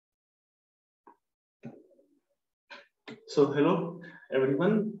So hello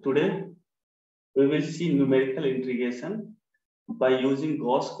everyone. Today we will see numerical integration by using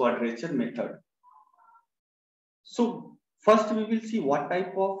Gauss Quadrature method. So first we will see what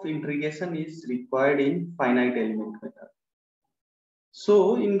type of integration is required in finite element method.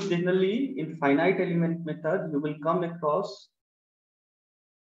 So generally in finite element method you will come across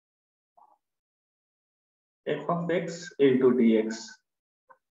f of x into dx,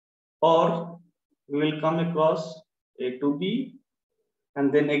 or we will come across a to b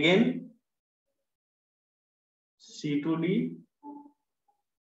and then again c to d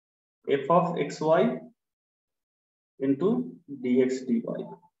f of xy into dx dy,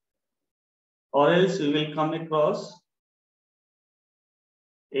 or else we will come across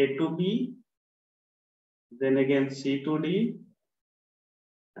a to b, then again c to d,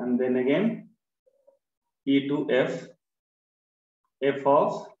 and then again e to f, f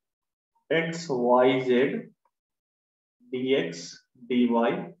of x, y, z, dx, dy,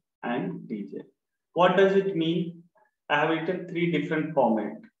 and dz. What does it mean? I have written three different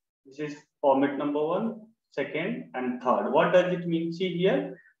formats. This is format number 1, second, and third. What does it mean? See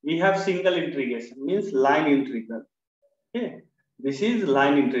here, we have single integration, means line integral. Okay, this is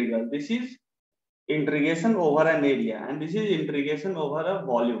line integral. This is integration over an area, and this is integration over a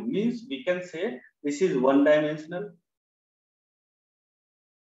volume. Means we can say this is one dimensional,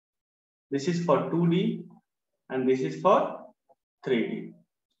 this is for 2D, and this is for 3D.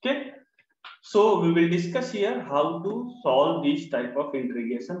 Okay, so we will discuss here how to solve this type of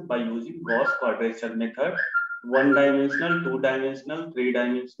integration by using Gauss Quadrature method. One dimensional, two dimensional, three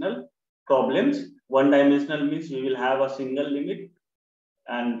dimensional problems. One dimensional means we will have a single limit,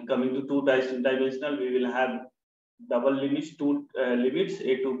 and coming to two dimensional we will have double limits, two limits,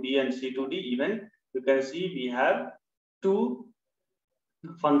 a to b and c to d. Even you can see we have two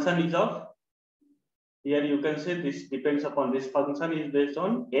function is of, here you can say this depends upon, this function is based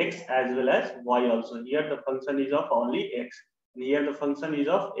on x as well as y also. Here the function is of only x, and here the function is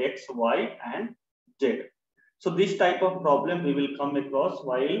of x, y, and z. So this type of problem we will come across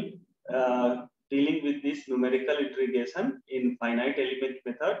while dealing with this numerical integration in finite element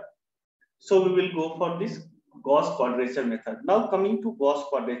method. So we will go for this Gauss Quadrature method. Now coming to Gauss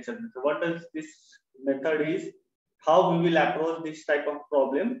Quadrature method, what does this method is? How we will approach this type of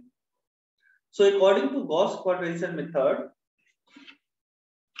problem? So according to Gauss Quadrature method,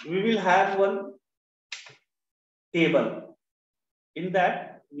 we will have one table. In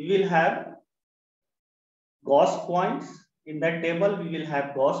that we will have Gauss points. In that table we will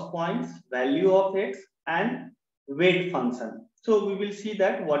have Gauss points, value of x, and weight function. So we will see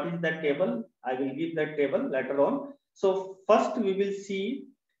that what is that table. I will give that table later on. So first we will see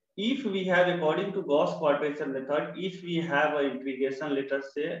if we have, according to Gauss Quadrature method, if we have an integration, let us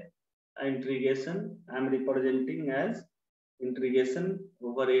say integration, I am representing as integration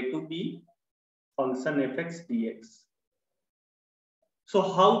over a to b function fx dx. So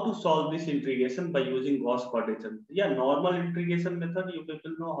how to solve this integration by using Gauss Quadrature? Yeah, normal integration method, you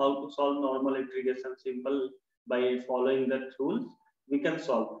people know how to solve normal integration, simple, by following the rules we can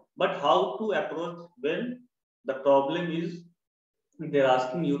solve. But how to approach when the problem is they're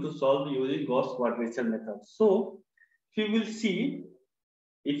asking you to solve using Gauss Quadrature method? So if you will see,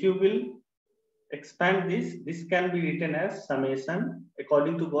 if you will expand this can be written as summation.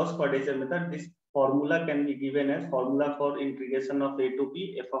 According to Gauss Quadrature method, this formula can be given as formula for integration of a to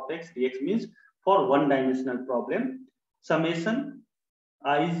b f of x dx, means for one dimensional problem, summation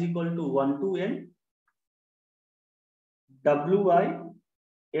I is equal to 1 to n wi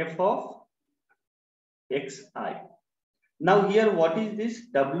f of xi. Now here what is this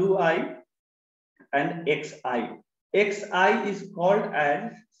wi and xi? Xi is called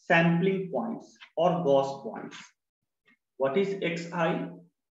as sampling points or Gauss points. What is xi?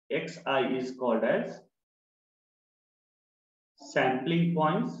 Xi is called as sampling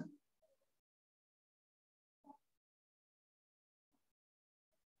points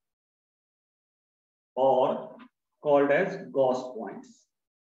or called as Gauss points.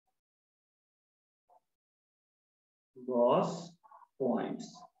 Gauss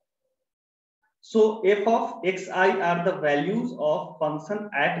points. So f of xi are the values of function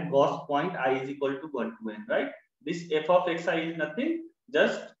at Gauss point I is equal to 1 to n, right? This f of xi is nothing,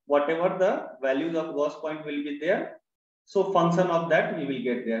 just whatever the values of Gauss point will be there. So function of that we will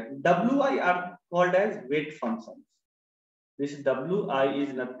get there. Wi are called as weight functions. This wi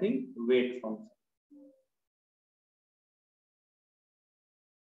is nothing, weight function.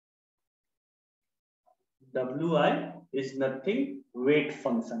 Wi is nothing, weight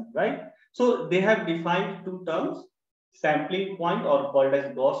function, right? So they have defined two terms, sampling point or called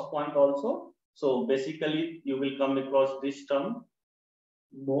as Gauss point also, So basically you will come across this term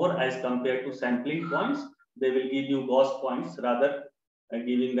more as compared to sampling points. They will give you Gauss points rather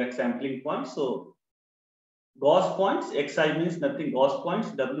giving that sampling point. So Gauss points, xi means nothing, Gauss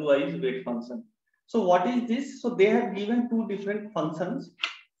points, wi is weight function. So what is this? So they have given two different functions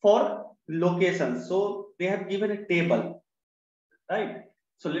for locations. So they have given a table, right?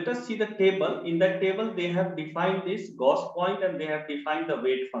 So let us see the table. In that table, they have defined this Gauss point and they have defined the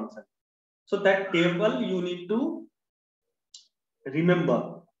weight function. So that table you need to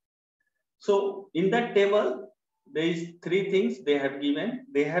remember. So in that table, there is three things they have given.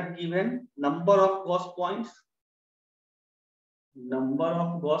 They have given number of Gauss points,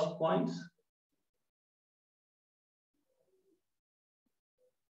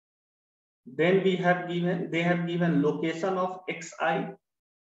 Then they have given location of xi,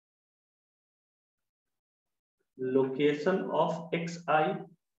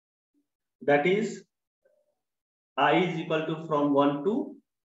 that is I is equal to from 1 to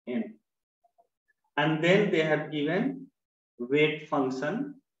n. And then they have given weight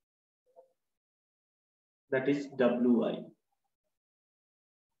function, that is wi.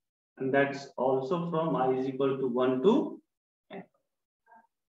 And that's also from I is equal to 1 to n.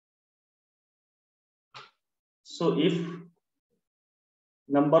 So if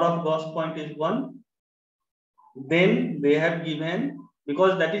number of Gauss point is 1, then they have given,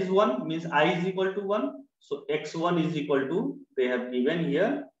 because that is 1 means I is equal to 1. So x1 is equal to, they have given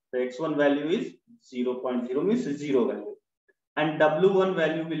here, the x1 value is 0.0 means 0 value. And w1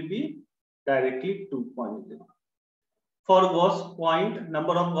 value will be directly 2.0. For Gauss point,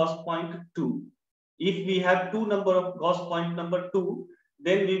 number of Gauss point 2. If we have two number of Gauss point number 2,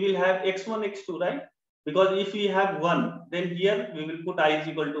 then we will have x1, x2, right? Because if we have 1, then here we will put I is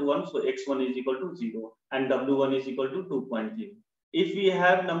equal to 1, so x1 is equal to 0 and w1 is equal to 2.0. If we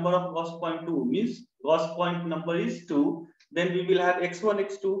have number of Gauss point 2, means Gauss point number is 2, then we will have x1,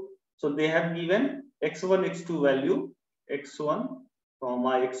 x2. So they have given x1, x2 value, x1,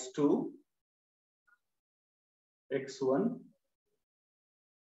 x2, x1.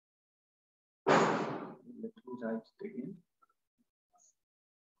 Let me write it again.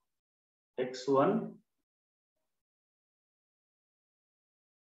 x1,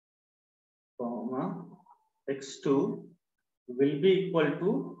 x2 will be equal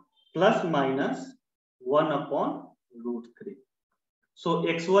to plus minus 1 upon root 3. So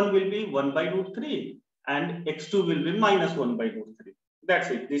x1 will be 1 by root 3 and x2 will be minus 1 by root 3. That's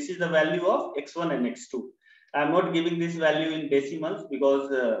it. This is the value of x1 and x2. I am not giving this value in decimals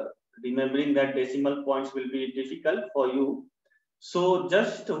because remembering that decimal points will be difficult for you. So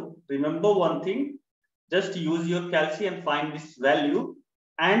just remember one thing, just use your calci and find this value,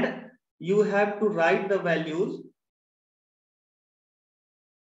 and you have to write the values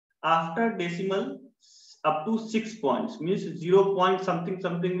after decimal up to 6 points, means 0 point something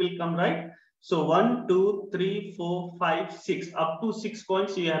something will come, right? So 1, 2, 3, 4, 5, 6, up to 6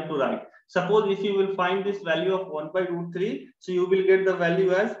 points you have to write. Suppose if you will find this value of 1 by root 3, so you will get the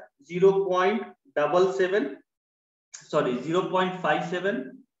value as 0.57, sorry,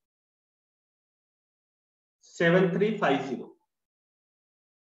 0.577350.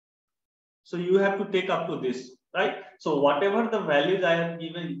 So you have to take up to this, right? So whatever the values I am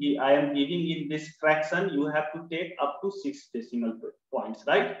giving in this fraction, you have to take up to 6 decimal points,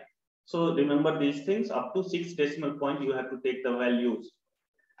 right? So remember these things, up to 6 decimal points you have to take the values.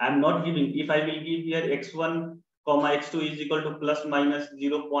 I'm not giving, if I will give here x1, x2 is equal to plus minus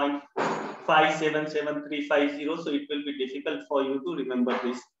 0.577350, so it will be difficult for you to remember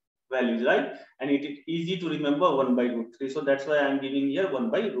these values, right? And it is easy to remember 1 by root 3. So that's why I'm giving here 1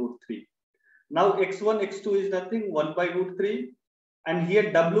 by root 3. Now x1, x2 is nothing, 1 by root 3. And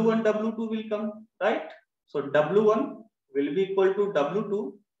here w1, w2 will come, right? So w1 will be equal to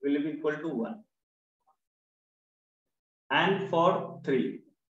w2 will be equal to 1. And for 3,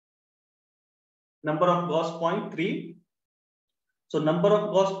 number of Gauss point 3. So number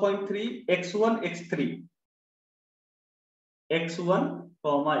of Gauss point 3, x1, x3. x1,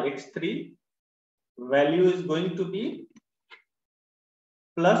 x3 value is going to be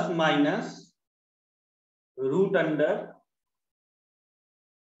plus minus root under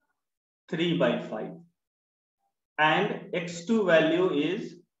 3 by 5. And x2 value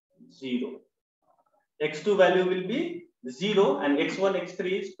is 0. x2 value will be 0 and x1,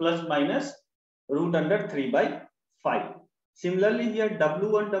 x3 is plus minus root under 3 by 5. Similarly, here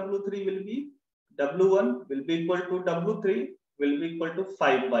w1, w3 will be, w1 will be equal to w3 will be equal to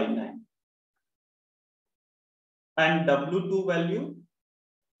 5 by 9. And w2 value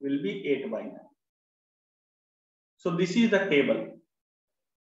will be 8 by 9. So this is the table.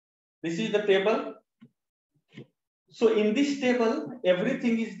 This is the table. So in this table,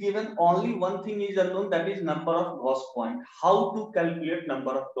 everything is given. Only one thing is unknown, that is number of Gauss point. How to calculate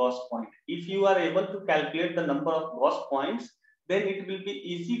number of Gauss point? If you are able to calculate the number of Gauss points, then it will be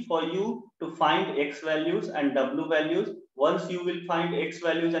easy for you to find x values and w values. Once you will find x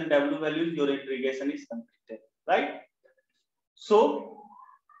values and w values, your integration is completed, right? So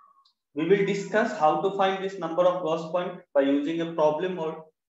we will discuss how to find this number of Gauss point by using a problem mode,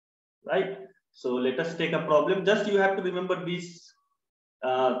 right? So let us take a problem. Just you have to remember this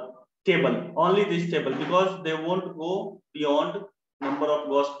table, only this table, because they won't go beyond number of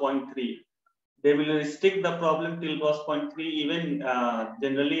Gauss point 3. They will restrict the problem till Gauss point 3. Even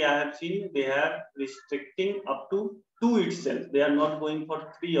generally I have seen they are restricting up to 2 itself. They are not going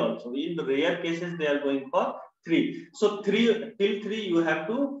for 3 also. In the rare cases, they are going for 3. So 3 till 3 you have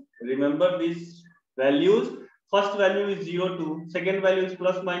to remember these values. First value is 0, 2. Second value is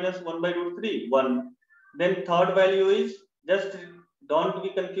plus minus 1 by root 3, 1. Then third value is, just don't be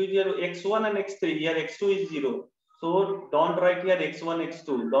confused here, x1 and x3. Here x2 is 0. So don't write here x1,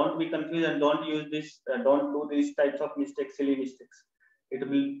 x2. Don't be confused and don't use this. Don't do these types of mistakes, silly mistakes. It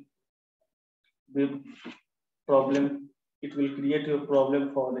will be problem. It will create a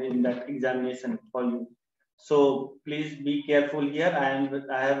problem for in that examination for you. So please be careful here.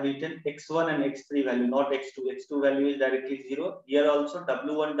 I have written x1 and x3 value, not x2. x2 value is directly 0. Here also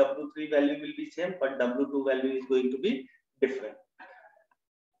w1, w3 value will be same, but w2 value is going to be different.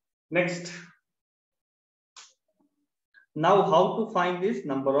 Next. Now, how to find this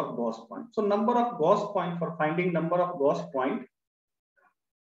number of Gauss points? So, number of Gauss point, for finding number of Gauss point,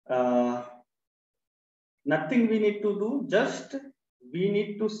 nothing we need to do. Just we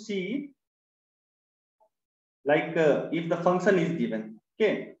need to see, like if the function is given.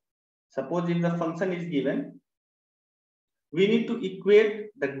 Okay, suppose if the function is given, we need to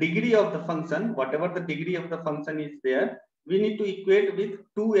equate the degree of the function, whatever the degree of the function is there, we need to equate with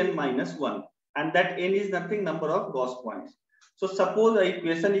 2n minus 1. And that n is nothing, number of Gauss points. So suppose the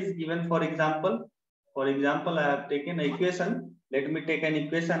equation is given, for example, I have taken an equation. Let me take an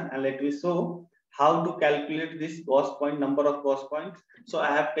equation and let me show how to calculate this Gauss point, number of Gauss points. So I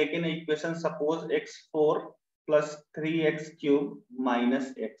have taken an equation, suppose x4 plus 3x cube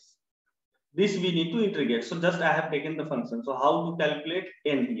minus x. This we need to integrate. So just I have taken the function. So how to calculate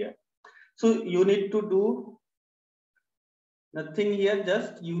n here? So you need to do nothing here,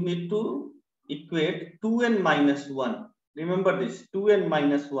 just you need to equate 2n minus 1. Remember this, 2n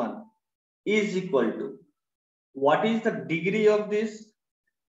minus 1 is equal to, what is the degree of this?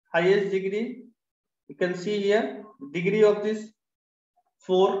 Highest degree, you can see here, degree of this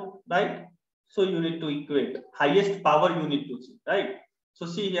 4, right? So you need to equate highest power, you need to see, right? So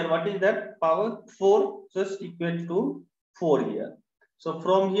see here, what is that power? 4, just equate to 4 here. So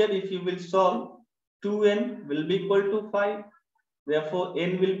from here, if you will solve, 2n will be equal to 5. Therefore,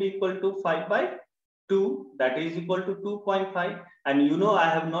 n will be equal to 5 by 2, that is equal to 2.5. And you know, I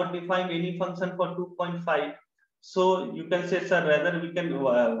have not defined any function for 2.5. So you can say, sir, rather we can,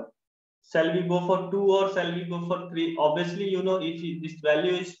 shall we go for 2 or shall we go for 3? Obviously, you know, if this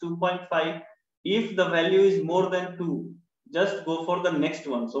value is 2.5, if the value is more than 2, just go for the next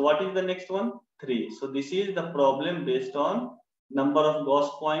one. So what is the next one? 3. So this is the problem based on number of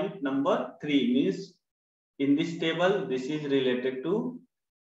Gauss point number 3, means in this table, this is related to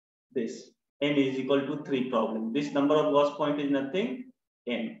this. N is equal to 3 problem. This number of Gauss point is nothing,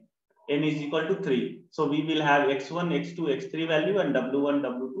 n. N is equal to 3. So we will have x1, x2, x3 value and w1,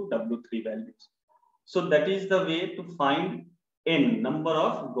 w2, w3 values. So that is the way to find n, number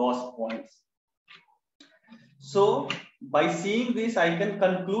of Gauss points. So by seeing this, I can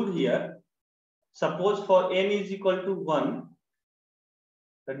conclude here. Suppose for n is equal to 1,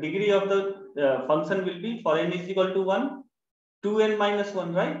 the degree of the function will be, for n is equal to 1, 2n minus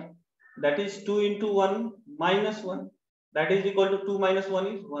 1, right? That is 2 into 1 minus 1. That is equal to 2 minus 1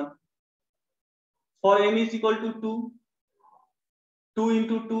 is 1. For n is equal to 2, 2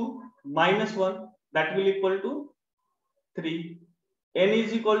 into 2 minus 1, that will equal to 3. N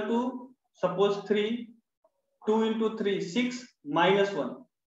is equal to, suppose 3, 2 into 3, 6 minus 1,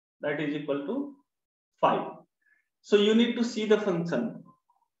 that is equal to 5. So you need to see the function.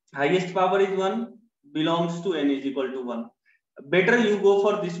 Highest power is 1, belongs to n is equal to 1. Better you go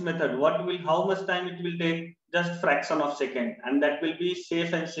for this method. How much time it will take? Just fraction of second, and that will be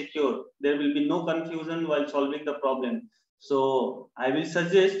safe and secure. There will be no confusion while solving the problem. So I will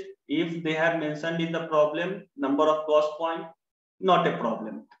suggest, if they have mentioned in the problem number of Gauss point, not a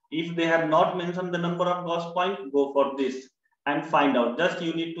problem. If they have not mentioned the number of Gauss point, go for this and find out. Just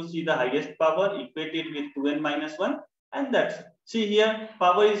you need to see the highest power, equate it with 2n minus 1, and that's See here,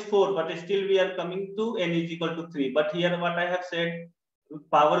 power is 4, but still we are coming to n is equal to 3. But here what I have said,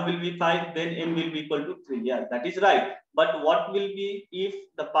 power will be 5, then n will be equal to 3. Yeah, that is right. But what will be if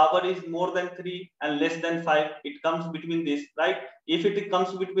the power is more than 3 and less than 5? It comes between this, right? If it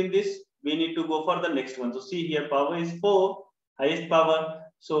comes between this, we need to go for the next one. So see here, power is 4, highest power.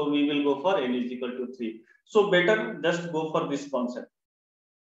 So we will go for n is equal to 3. So better just go for this concept.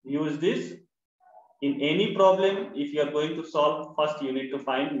 Use this. In any problem, if you are going to solve, first you need to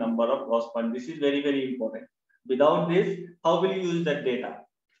find number of Gauss points. This is very, very important. Without this, how will you use that data?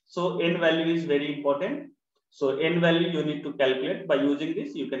 So n value is very important. So n value you need to calculate. By using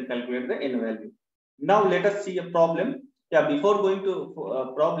this, you can calculate the n value. Now let us see a problem. Yeah, before going to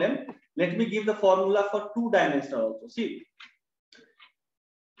a problem, let me give the formula for two-dimensional also. See,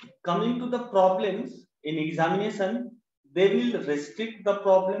 coming to the problems in examination, they will restrict the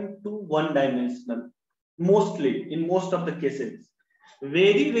problem to one-dimensional, mostly in most of the cases.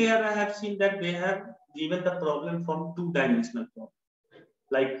 Very rare I have seen that they have given the problem from two-dimensional problem.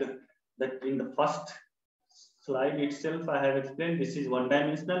 Like that in the first slide itself, I have explained this is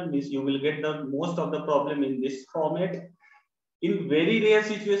one-dimensional, means you will get the most of the problem in this format. In very rare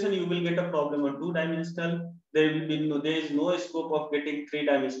situation, you will get a problem on two-dimensional. There is no scope of getting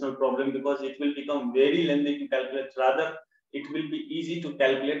three-dimensional problem because it will become very lengthy to calculate. Rather, it will be easy to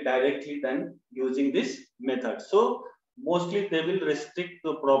calculate directly than using this method. So mostly they will restrict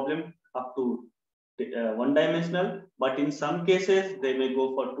the problem up to one-dimensional, but in some cases they may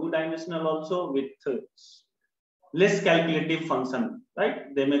go for two-dimensional also with less calculative function,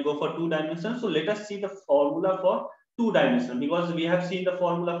 right? They may go for two-dimensional. So let us see the formula for two-dimensional, because we have seen the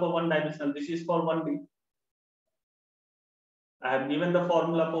formula for one-dimensional. This is for 1D. I have given the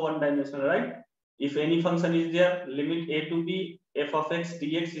formula for one-dimensional, right? If any function is there, limit a to b f of x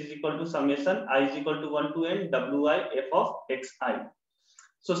dx is equal to summation I is equal to 1 to n wi f of xi.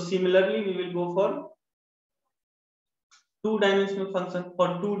 So similarly, we will go for two-dimensional function for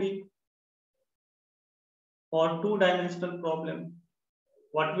 2D. For two-dimensional problem,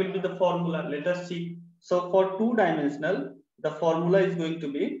 what will be the formula? Let us see. So for two-dimensional, the formula is going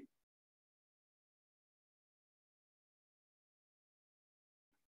to be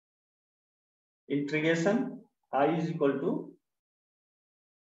integration I is equal to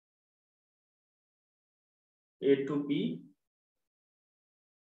a to b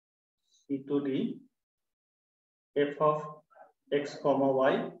c to d f of x comma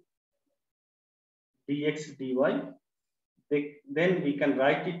y dx dy. Then we can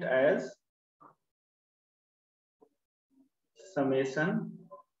write it as summation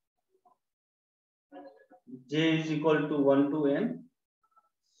j is equal to 1 to n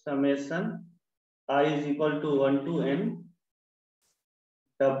summation I is equal to 1 to n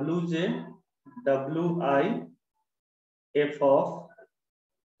wj wi f of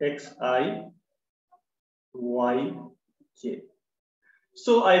xi yj.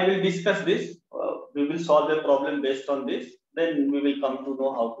 So I will discuss this. We will solve a problem based on this. Then we will come to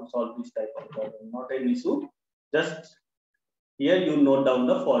know how to solve this type of problem. Not an issue. Just here you note down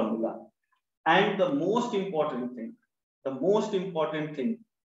the formula. And the most important thing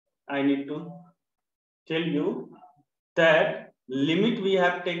I need to tell you that limit we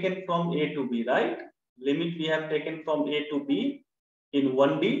have taken from a to b, right? Limit we have taken from a to b in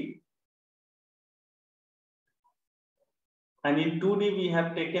 1D. And in 2D, we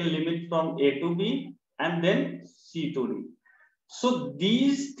have taken limit from a to b and then c to d. So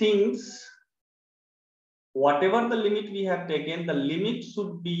these things, whatever the limit we have taken, the limit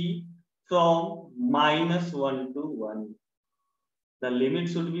should be from -1 to 1. The limit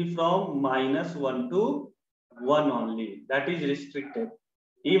should be from -1 to 1 only. That is restricted.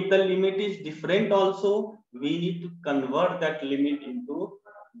 If the limit is different also, we need to convert that limit into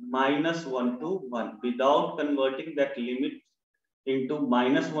 -1 to 1. Without converting that limit into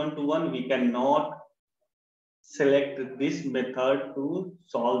 -1 to 1, we cannot select this method to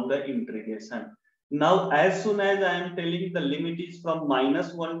solve the integration. Now, as soon as I am telling the limit is from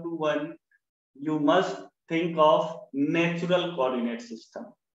 -1 to 1, you must think of natural coordinate system.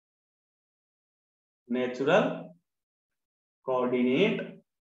 Natural coordinate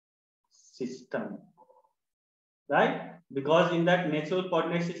system, right? Because in that natural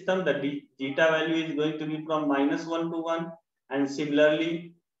coordinate system, the zeta value is going to be from -1 to 1, and similarly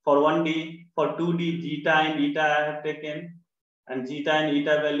for 1D, for 2D, zeta and eta I have taken, and zeta and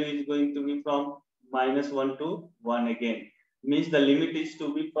eta value is going to be from -1 to 1 again. Means the limit is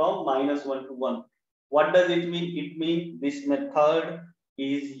to be from -1 to 1. What does it mean? It means this method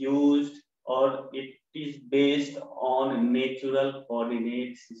is used, or it is based on natural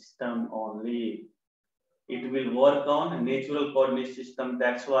coordinate system only. it will work on a natural coordinate system.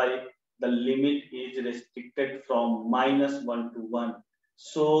 That's why the limit is restricted from -1 to 1.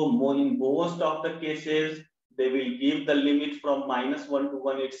 So in most of the cases, they will give the limit from -1 to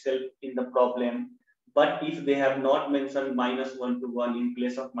 1 itself in the problem. But if they have not mentioned -1 to 1, in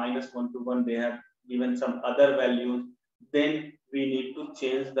place of -1 to 1, they have given some other values, then we need to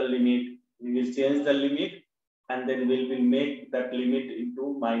change the limit. We will change the limit and then we will make that limit into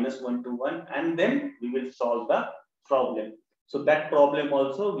 -1 to 1, and then we will solve the problem. So that problem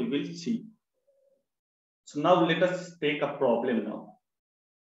also we will see. So now let us take a problem now.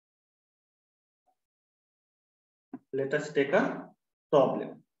 Let us take a problem.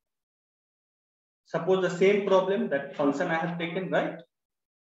 Suppose the same problem, that function I have taken, right?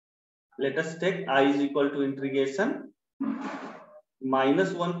 Let us take I is equal to integration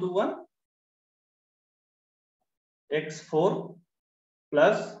 -1 to 1 x4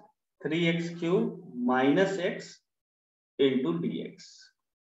 plus 3x cube minus x into dx.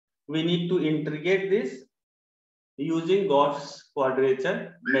 We need to integrate this using Gauss Quadrature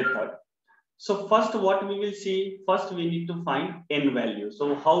Method. So first what we will see, first we need to find n value.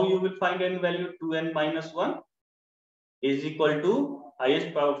 So how you will find n value? 2n minus 1 is equal to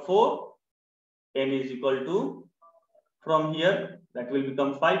highest power 4, n is equal to, from here that will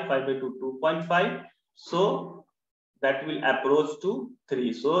become 5 by 2, 2.5. So that will approach to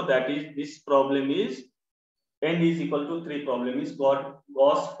 3. So that is, this problem is n is equal to 3 problem is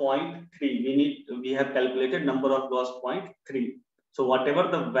Gauss point 3. We have calculated number of Gauss point 3. So whatever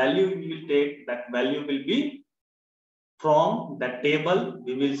the value we will take, that value will be from the table.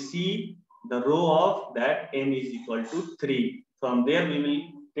 We will see the row of that n is equal to 3. From there we will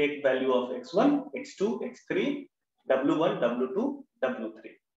take value of x1, x2, x3, w1, w2,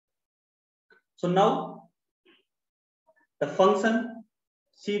 w3. So now the function,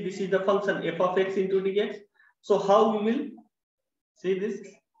 see, this is the function f of x into dx. So how we will see this?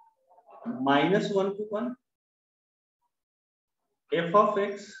 -1 to 1 f of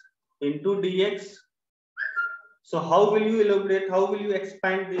x into dx. So how will you elaborate? How will you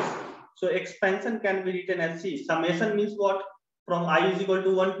expand this? So expansion can be written as, see, summation means what? From I is equal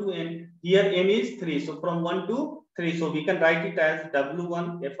to 1 to n. Here n is 3. So from 1 to 3. So we can write it as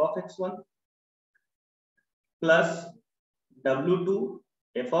w1 f of x1 plus w2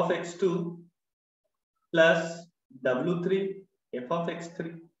 f of x2 plus w3 f of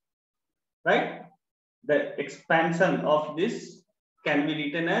x3. Right? The expansion of this can be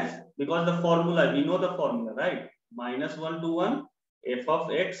written as, because the formula, we know the formula, right? -1 to 1 f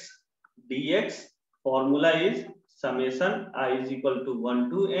of x dx. Formula is summation I is equal to 1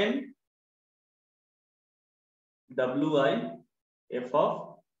 to n wi f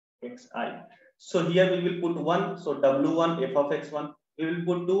of xi. So here we will put 1. So w1 f of x1. We will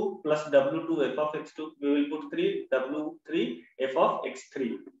put 2 plus w2 f of x2. We will put 3 w3 f of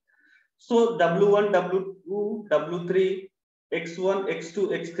x3. So w1, w2, w3, x1, x2,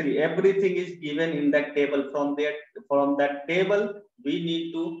 x3, everything is given in that table. From that table, we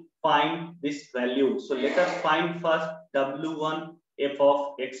need to find this value. So let us find first w1 f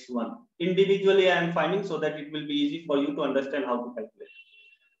of x1. Individually, I am finding so that it will be easy for you to understand how to calculate.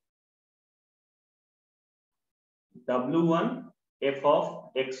 w1 f of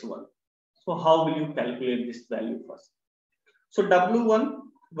x1. So how will you calculate this value first? So w1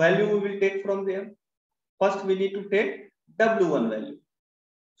 value we will take from there. First we need to take w1 value.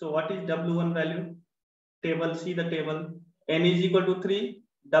 So what is w1 value? Table, see the table. N is equal to 3,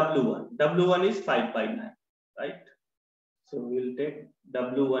 w1. w1 is 5 by 9, right? So we will take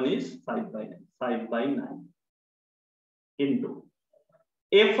w1 is 5 by 9. 5 by 9 into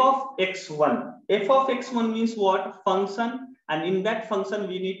f of x1. F of x1 means what? Function, and in that function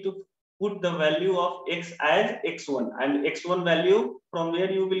we need to put the value of x as x1, and x1 value from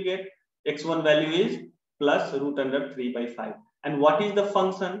where you will get? X1 value is plus root under 3 by 5. And what is the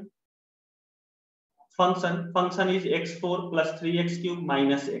function? Function is x4 plus 3x cube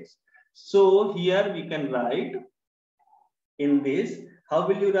minus x. So here we can write in this. How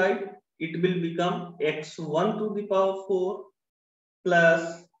will you write? It will become x1 to the power 4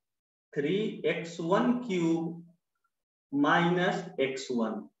 plus 3x1 cube minus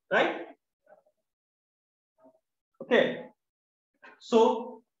x1, right? Okay.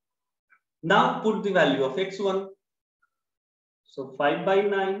 So now put the value of x1. So 5 by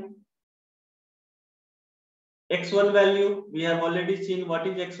 9. X1 value, we have already seen what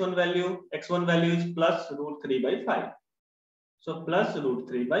is x1 value. X1 value is plus root 3 by 5. So plus root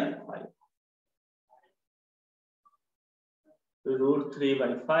 3 by 5. Root 3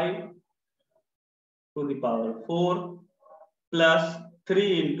 by 5 to the power 4 plus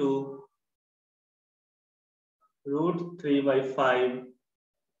 3 into root 3 by 5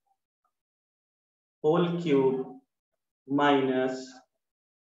 whole cube minus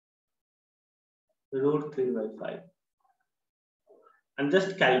root 3 by 5. And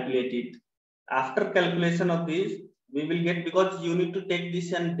just calculate it. After calculation of this, we will get, because you need to take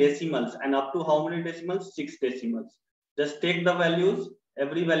this in decimals, and up to how many decimals? 6 decimals. Just take the values,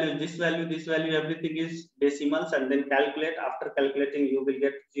 every value, this value, everything is decimals, and then calculate. After calculating, you will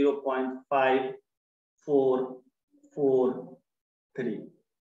get 0.5443.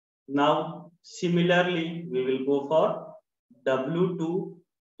 Now, similarly, we will go for W2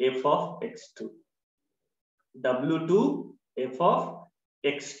 f of x2. W2 f of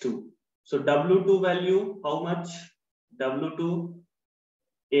x2. So W2 value, how much? W2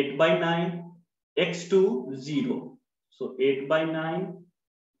 8 by 9, x2 0. So 8 by 9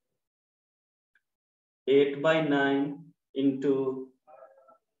 into,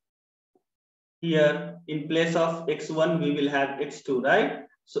 here in place of x1 we will have x2, right?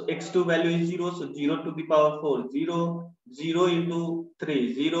 So x2 value is 0, so 0 to the power 4, 0, 0 into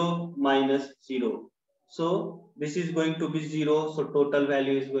 3, 0 minus 0. So this is going to be 0, so total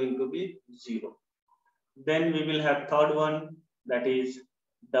value is going to be 0. Then we will have third one, that is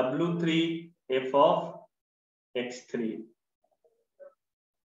W3 f of x3.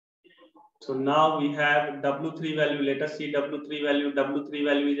 So now we have W3 value. Let us see W3 value. W3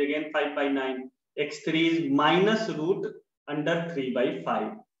 value is again 5 by 9. X3 is minus root under 3 by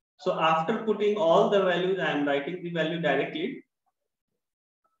 5. So after putting all the values, I am writing the value directly,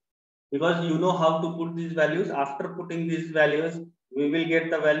 because you know how to put these values. After putting these values, we will get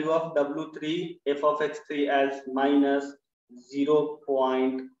the value of W3 f of x3 as minus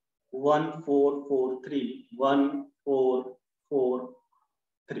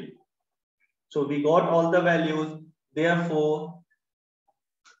 0.1443. So we got all the values. Therefore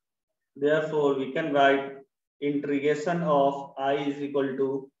we can write integration of I is equal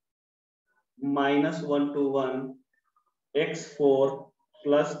to minus 1 to 1 x4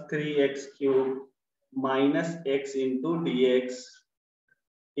 plus 3x cube minus x into dx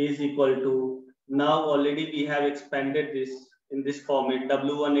is equal to, now already we have expanded this in this format.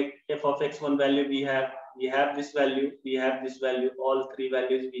 W1 f of x1 value we have this value, we have this value, all three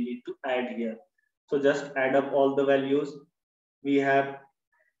values we need to add here. So just add up all the values. We have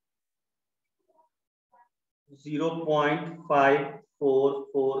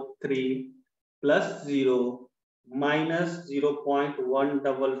 0.5443 plus 0 minus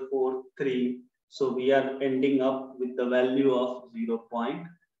 0.1443. So we are ending up with the value of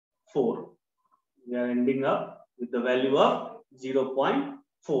 0.4. We are ending up with the value of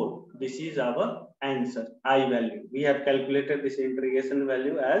 0.4. This is our answer, I value. We have calculated this integration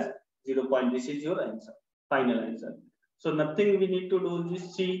value as 0. This is your answer, final answer. So nothing we need to do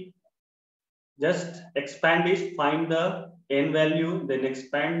is see, just expand it, find the n value, then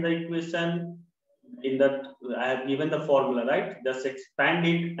expand the equation. In that I have given the formula, right? Just expand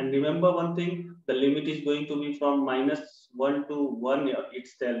it, and remember one thing, the limit is going to be from minus 1 to 1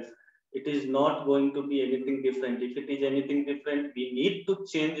 itself. It is not going to be anything different. If it is anything different, we need to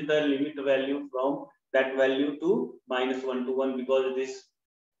change the limit value from that value to minus 1 to 1, because this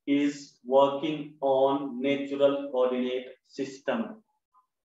is working on natural coordinate system.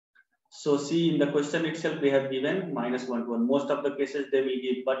 So see, in the question itself, they have given minus 1 to 1. Most of the cases they will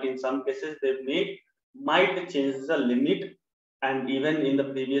give, but in some cases they might change the limit. And even in the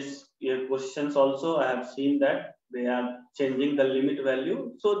previous year questions also, I have seen that they are changing the limit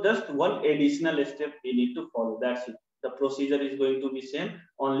value. So just one additional step we need to follow. That's it. The procedure is going to be same.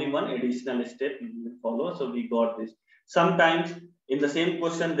 Only one additional step we will follow. So we got this. Sometimes in the same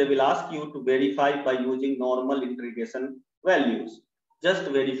question, they will ask you to verify by using normal integration values. Just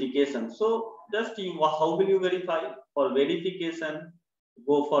verification. So just how will you verify? For verification,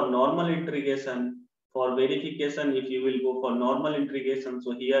 go for normal integration. For verification, if you will go for normal integration,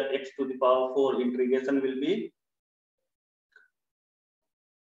 so here x to the power 4 integration will be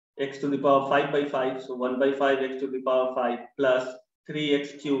x to the power 5 by 5. So 1 by 5 x to the power 5 plus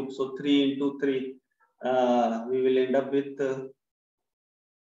 3x cube. So 3 into 3, we will end up with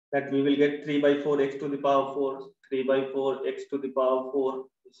that we will get 3 by 4 x to the power 4. 3 by 4 x to the power 4.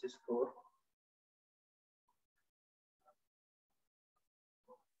 This is 4.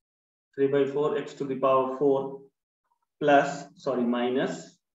 3 by 4 x to the power 4 plus, sorry,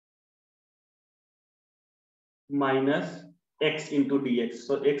 minus x into dx.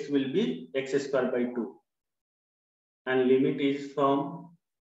 So x will be x square by 2. And limit is from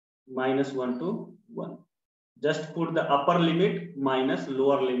minus 1 to 1. Just put the upper limit minus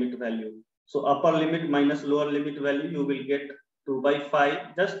lower limit value. So upper limit minus lower limit value, you will get 2 by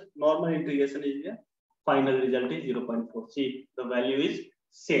 5. Just normal integration is here. final result is 0.4. See, the value is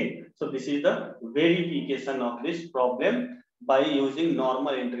same. So this is the verification of this problem by using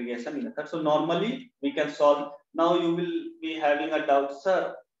normal integration method. So normally we can solve. Now you will be having a doubt,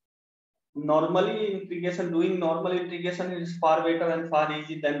 sir. Normally integration, doing normal integration is far better and far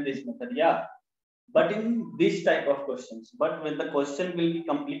easy than this method. Yeah, but in this type of questions, but when the question will be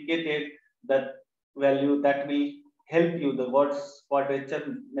complicated, that value that will help you, the Gauss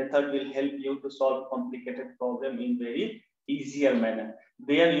quadrature method will help you to solve complicated problem in very easier manner.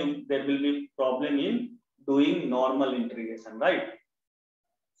 There will be problem in doing normal integration, right?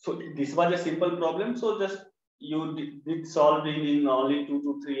 So this was a simple problem. So just you did solving in only 2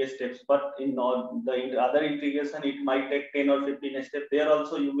 to 3 steps, but in all the other integration, it might take 10 or 15 steps. There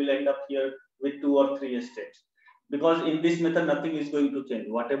also you will end up here with 2 or 3 steps, because in this method nothing is going to change.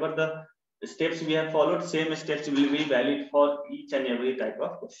 Whatever the steps we have followed, same steps will be valid for each and every type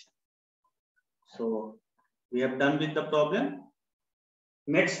of question. So we have done with the problem.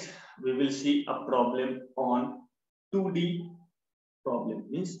 Next, we will see a problem on 2D problem,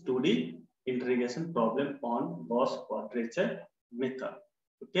 means 2D integration problem on Gauss quadrature method.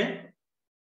 Okay.